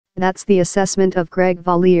That's the assessment of Greg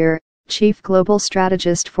Valliere, chief global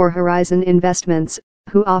strategist for Horizon Investments,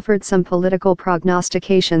 who offered some political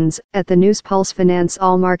prognostications at the NewsPulse Finance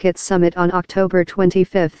All-Markets Summit on October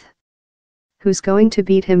 25. Who's going to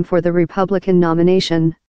beat him for the Republican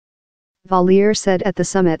nomination? Valliere said at the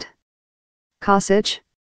summit. Kasich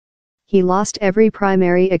He lost every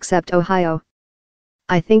primary except Ohio.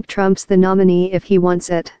 I think Trump's the nominee if he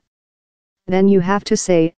wants it. Then you have to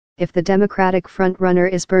say, if the Democratic frontrunner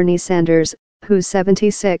is Bernie Sanders, who's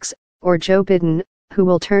 76, or Joe Biden, who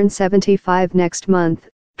will turn 75 next month,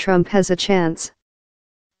 Trump has a chance.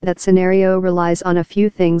 That scenario relies on a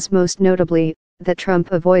few things, most notably, that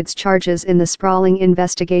Trump avoids charges in the sprawling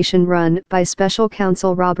investigation run by special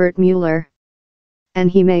counsel Robert Mueller.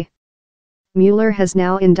 And he may. Mueller has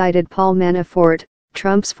now indicted Paul Manafort,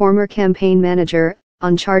 Trump's former campaign manager,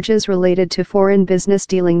 on charges related to foreign business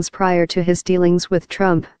dealings prior to his dealings with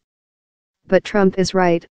Trump. But Trump is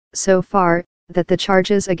right, so far, that the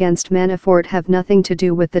charges against Manafort have nothing to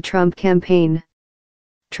do with the Trump campaign.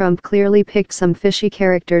 Trump clearly picked some fishy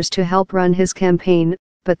characters to help run his campaign,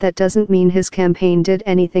 but that doesn't mean his campaign did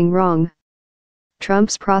anything wrong.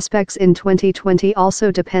 Trump's prospects in 2020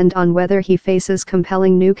 also depend on whether he faces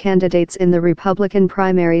compelling new candidates in the Republican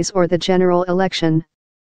primaries or the general election.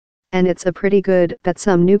 And it's a pretty good bet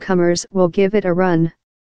some newcomers will give it a run.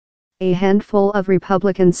 A handful of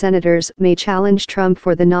Republican senators may challenge Trump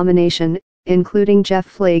for the nomination, including Jeff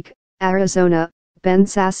Flake, Arizona, Ben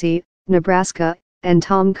Sasse, Nebraska, and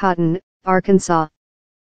Tom Cotton, Arkansas.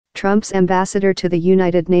 Trump's ambassador to the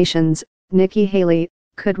United Nations, Nikki Haley,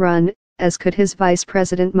 could run, as could his Vice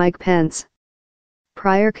President Mike Pence.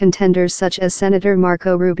 Prior contenders such as Senator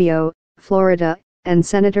Marco Rubio, Florida, and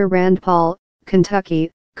Senator Rand Paul, Kentucky,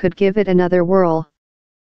 could give it another whirl.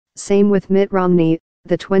 Same with Mitt Romney,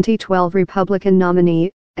 the 2012 Republican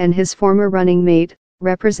nominee, and his former running mate,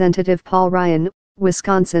 Representative Paul Ryan,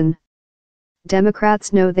 Wisconsin.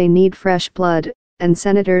 Democrats know they need fresh blood, and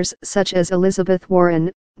senators such as Elizabeth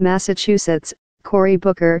Warren, Massachusetts, Cory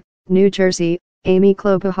Booker, New Jersey, Amy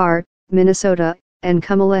Klobuchar, Minnesota, and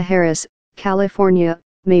Kamala Harris, California,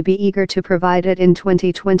 may be eager to provide it in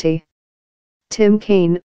 2020. Tim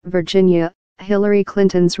Kaine, Virginia, Hillary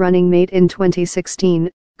Clinton's running mate in 2016,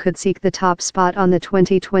 could seek the top spot on the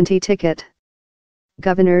 2020 ticket.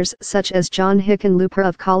 Governors such as John Hickenlooper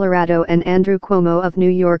of Colorado and Andrew Cuomo of New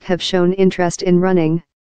York have shown interest in running.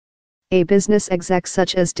 A business exec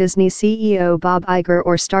such as Disney CEO Bob Iger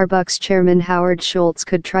or Starbucks chairman Howard Schultz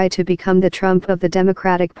could try to become the Trump of the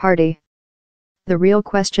Democratic Party. The real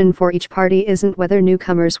question for each party isn't whether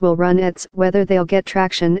newcomers will run, it's whether they'll get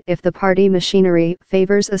traction if the party machinery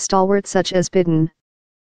favors a stalwart such as Biden.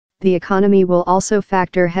 The economy will also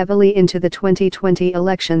factor heavily into the 2020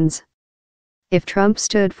 elections. If Trump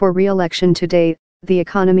stood for re-election today, the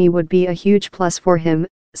economy would be a huge plus for him,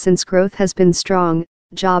 since growth has been strong,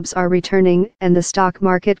 jobs are returning, and the stock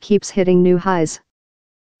market keeps hitting new highs.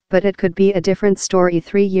 But it could be a different story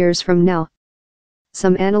 3 years from now.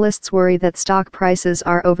 Some analysts worry that stock prices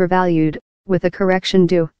are overvalued, with a correction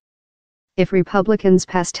due. If Republicans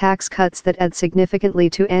pass tax cuts that add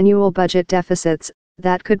significantly to annual budget deficits,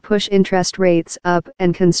 that could push interest rates up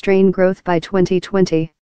and constrain growth by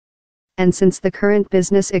 2020. And since the current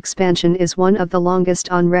business expansion is one of the longest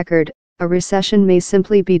on record, a recession may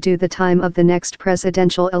simply be due the time of the next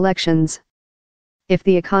presidential elections. If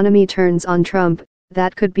the economy turns on Trump,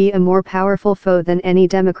 that could be a more powerful foe than any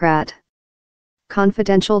Democrat.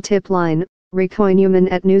 Confidential tip line, Rick Newman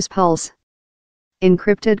at NewsPulse.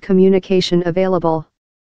 Encrypted communication available.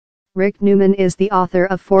 Rick Newman is the author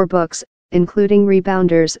of 4 books, including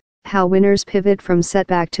Rebounders, How Winners Pivot from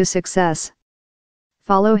Setback to Success.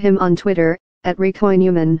 Follow him on Twitter,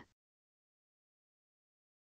 @RickNewman.